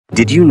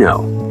Did you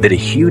know that a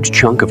huge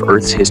chunk of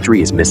Earth's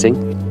history is missing?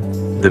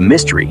 The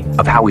mystery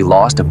of how we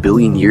lost a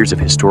billion years of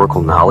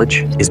historical knowledge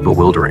is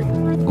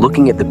bewildering.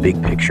 Looking at the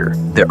big picture,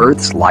 the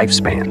Earth's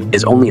lifespan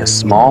is only a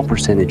small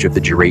percentage of the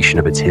duration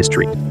of its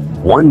history.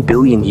 1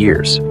 billion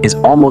years is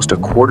almost a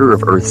quarter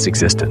of Earth's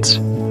existence,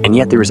 and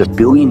yet there is a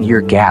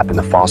billion-year gap in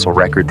the fossil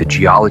record that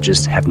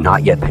geologists have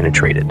not yet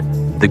penetrated.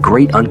 The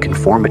Great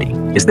Unconformity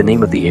is the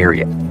name of the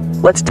area.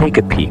 Let's take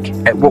a peek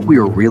at what we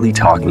are really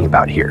talking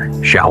about here,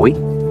 shall we?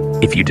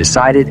 If you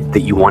decided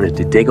that you wanted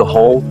to dig a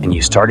hole and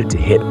you started to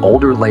hit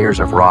older layers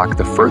of rock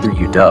the further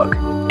you dug,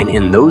 and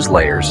in those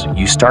layers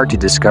you start to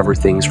discover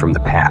things from the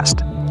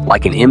past,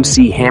 like an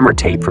MC Hammer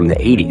tape from the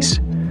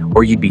 80s,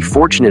 or you'd be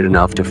fortunate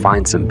enough to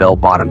find some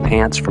bell-bottom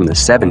pants from the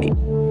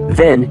 70s.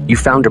 Then you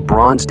found a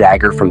bronze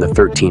dagger from the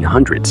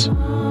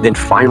 1300s. Then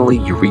finally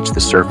you reached the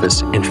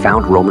surface and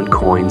found Roman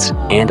coins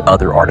and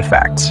other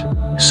artifacts.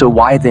 So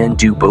why then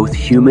do both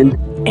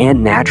human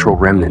and natural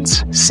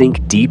remnants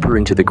sink deeper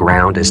into the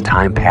ground as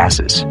time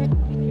passes?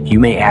 You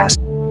may ask.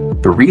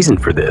 The reason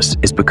for this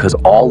is because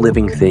all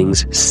living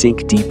things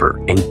sink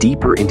deeper and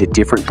deeper into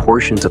different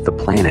portions of the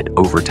planet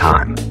over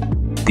time.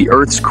 The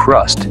Earth's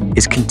crust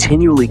is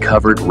continually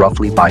covered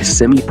roughly by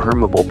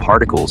semi-permeable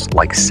particles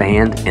like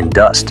sand and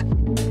dust.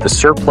 The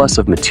surplus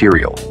of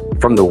material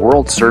from the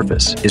world's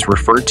surface is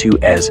referred to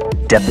as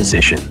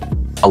deposition.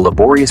 A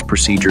laborious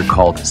procedure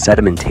called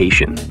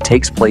sedimentation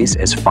takes place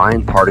as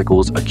fine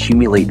particles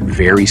accumulate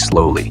very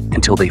slowly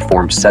until they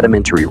form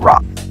sedimentary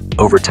rock.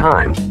 Over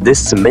time, this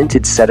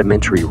cemented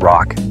sedimentary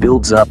rock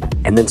builds up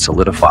and then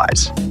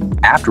solidifies.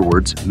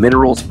 Afterwards,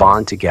 minerals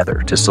bond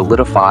together to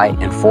solidify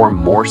and form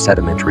more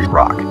sedimentary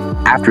rock.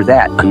 After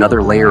that,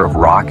 another layer of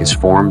rock is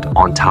formed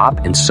on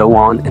top, and so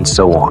on and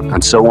so on,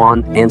 and so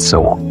on and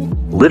so on.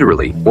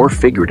 Literally or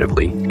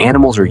figuratively,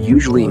 animals are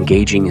usually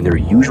engaging in their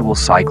usual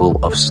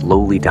cycle of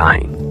slowly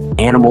dying.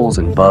 Animals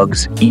and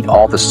bugs eat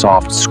all the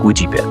soft,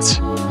 squidgy bits,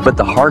 but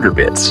the harder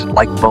bits,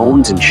 like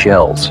bones and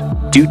shells,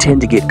 do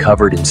tend to get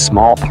covered in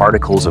small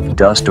particles of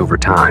dust over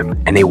time,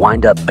 and they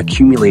wind up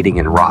accumulating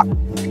in rock.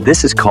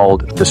 This is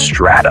called the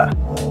strata.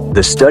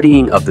 The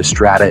studying of the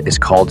strata is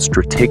called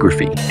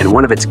stratigraphy, and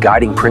one of its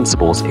guiding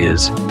principles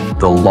is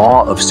the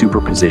law of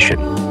superposition,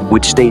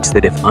 which states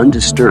that if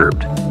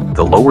undisturbed,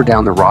 the lower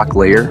down the rock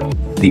layer,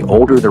 the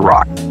older the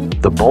rock.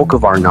 The bulk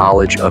of our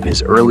knowledge of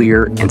his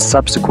earlier and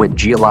subsequent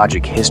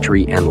geologic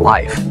history and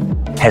life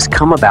has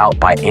come about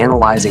by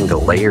analyzing the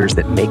layers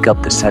that make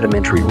up the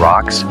sedimentary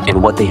rocks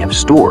and what they have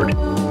stored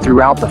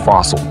throughout the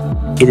fossil.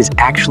 It is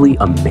actually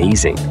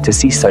amazing to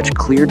see such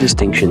clear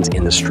distinctions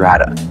in the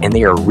strata, and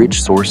they are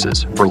rich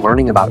sources for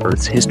learning about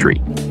Earth's history.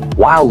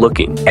 While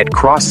looking at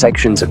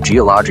cross-sections of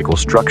geological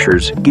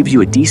structures gives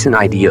you a decent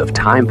idea of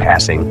time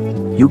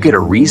passing, you'll get a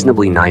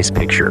reasonably nice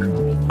picture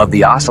of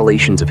the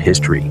oscillations of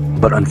history,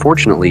 but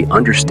unfortunately,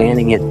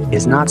 understanding it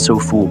is not so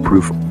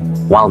foolproof.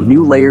 While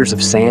new layers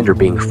of sand are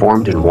being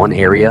formed in one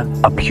area,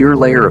 a pure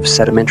layer of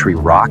sedimentary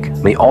rock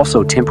may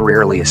also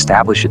temporarily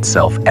establish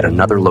itself at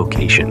another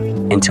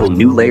location until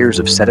new layers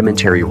of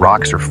sedimentary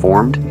rocks are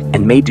formed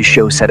and made to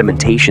show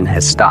sedimentation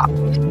has stopped.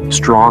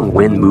 Strong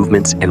wind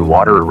movements and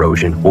water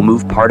erosion will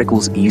move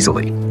particles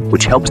easily,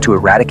 which helps to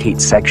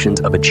eradicate sections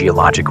of a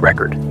geologic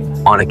record.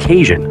 On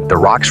occasion, the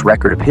rock's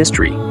record of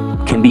history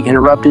can be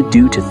interrupted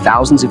due to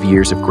thousands of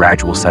years of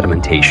gradual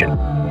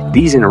sedimentation.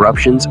 These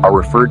interruptions are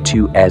referred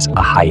to as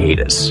a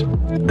hiatus.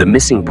 The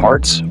missing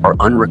parts are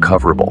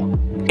unrecoverable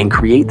and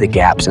create the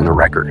gaps in the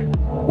record.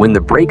 When the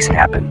breaks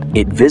happen,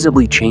 it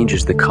visibly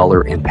changes the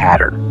color and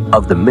pattern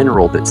of the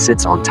mineral that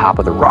sits on top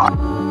of the rock.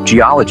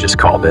 Geologists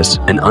call this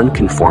an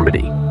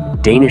unconformity.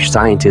 Danish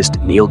scientist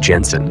Niels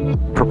Jensen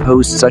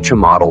proposed such a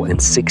model in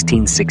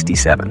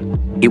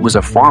 1667. It was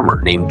a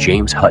farmer named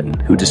James Hutton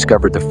who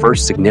discovered the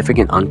first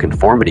significant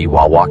unconformity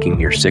while walking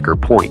near Sicker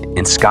Point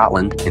in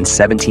Scotland in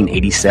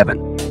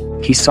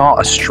 1787. He saw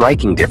a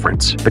striking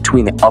difference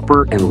between the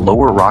upper and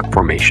lower rock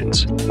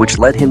formations, which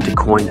led him to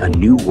coin a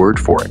new word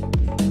for it: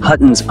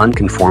 Hutton's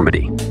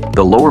unconformity.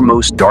 The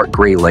lowermost dark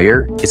gray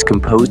layer is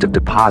composed of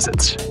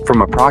deposits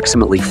from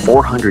approximately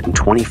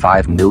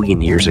 425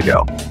 million years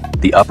ago.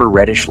 The upper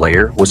reddish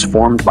layer was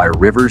formed by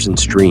rivers and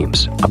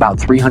streams about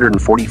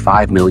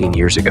 345 million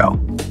years ago.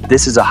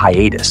 This is a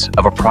hiatus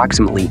of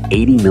approximately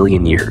 80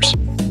 million years.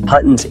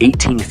 Hutton's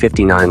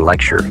 1859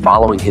 lecture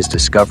following his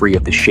discovery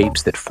of the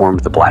shapes that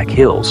formed the Black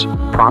Hills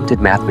prompted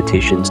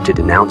mathematicians to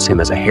denounce him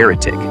as a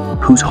heretic,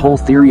 whose whole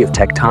theory of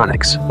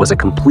tectonics was a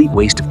complete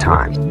waste of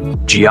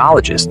time.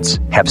 Geologists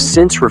have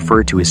since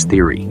referred to his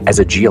theory as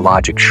a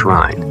geologic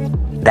shrine.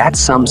 That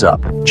sums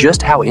up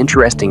just how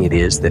interesting it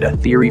is that a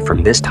theory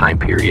from this time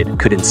period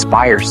could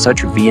inspire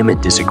such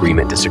vehement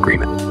disagreement.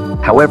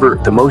 However,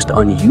 the most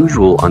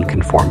unusual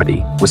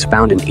unconformity was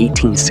found in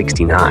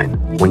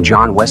 1869, when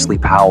John Wesley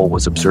Powell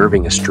was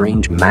observing a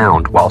strange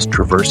mound whilst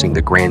traversing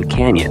the Grand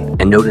Canyon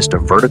and noticed a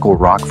vertical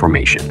rock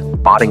formation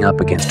botting up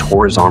against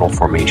horizontal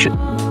formation.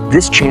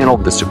 This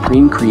channeled the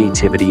supreme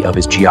creativity of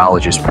his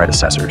geologist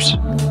predecessors.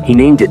 He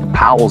named it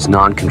Powell's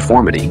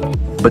non-conformity,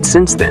 But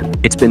since then,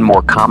 it's been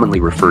more commonly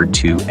referred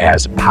to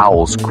as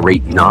Powell's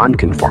Great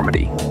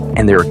Non-conformity,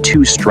 and there are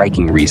two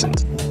striking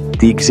reasons.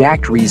 The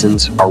exact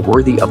reasons are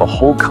worthy of a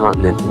whole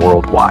continent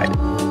worldwide.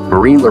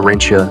 Marine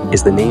Laurentia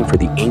is the name for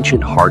the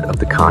ancient heart of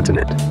the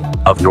continent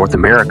of North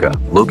America,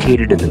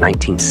 located in the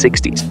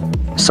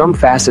 1960s. Some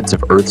facets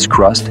of Earth's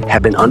crust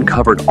have been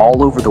uncovered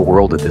all over the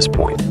world at this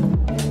point,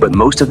 but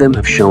most of them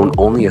have shown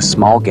only a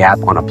small gap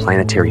on a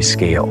planetary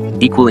scale,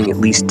 equaling at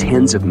least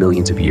tens of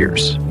millions of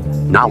years.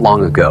 Not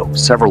long ago,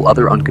 several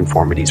other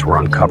unconformities were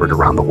uncovered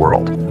around the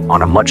world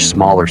on a much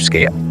smaller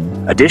scale.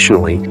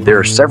 Additionally, there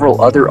are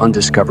several other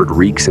undiscovered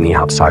reeks in the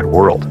outside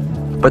world,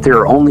 but there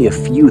are only a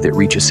few that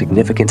reach a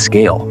significant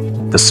scale.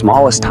 The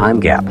smallest time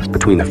gap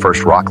between the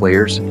first rock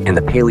layers and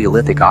the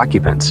Paleolithic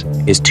occupants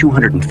is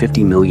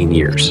 250 million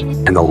years,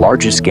 and the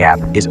largest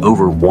gap is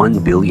over 1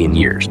 billion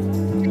years.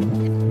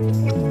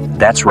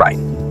 That's right,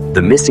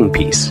 the missing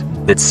piece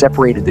that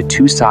separated the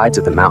two sides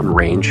of the mountain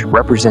range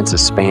represents a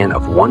span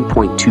of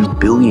 1.2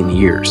 billion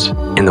years,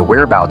 and the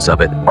whereabouts of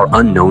it are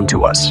unknown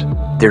to us.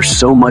 There's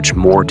so much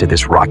more to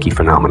this rocky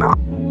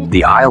phenomenon.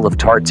 The Isle of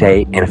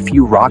Tartay and a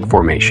few rock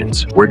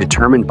formations were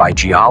determined by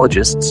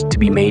geologists to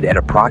be made at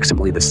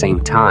approximately the same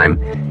time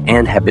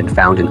and have been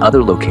found in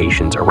other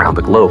locations around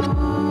the globe.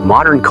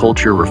 Modern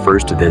culture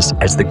refers to this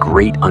as the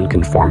Great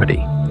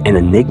Unconformity, an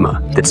enigma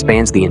that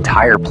spans the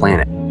entire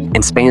planet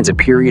and spans a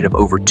period of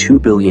over 2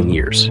 billion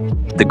years.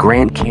 The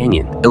Grand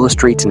Canyon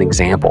illustrates an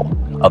example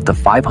of the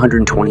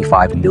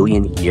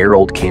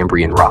 525-million-year-old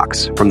Cambrian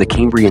rocks from the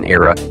Cambrian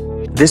era.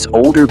 This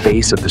older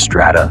base of the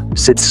strata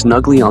sits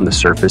snugly on the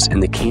surface in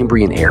the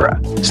Cambrian era,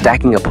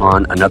 stacking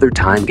upon another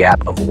time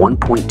gap of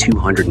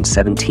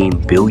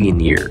 1.217 billion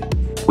years.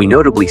 We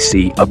notably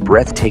see a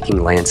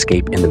breathtaking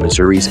landscape in the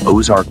Missouri's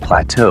Ozark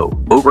Plateau,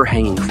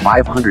 overhanging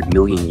 500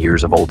 million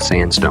years of old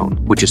sandstone,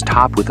 which is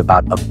topped with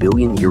about a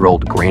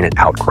billion-year-old granite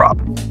outcrop,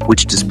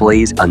 which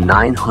displays a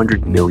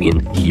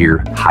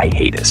 900-million-year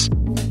hiatus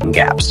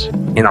gaps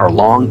in our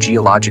long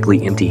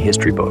geologically empty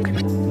history book.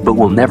 But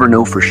we'll never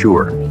know for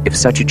sure if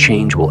such a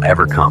change will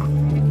ever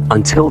come.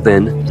 Until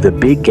then, the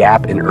big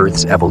gap in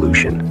Earth's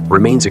evolution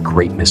remains a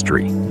great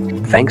mystery.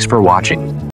 Thanks for watching.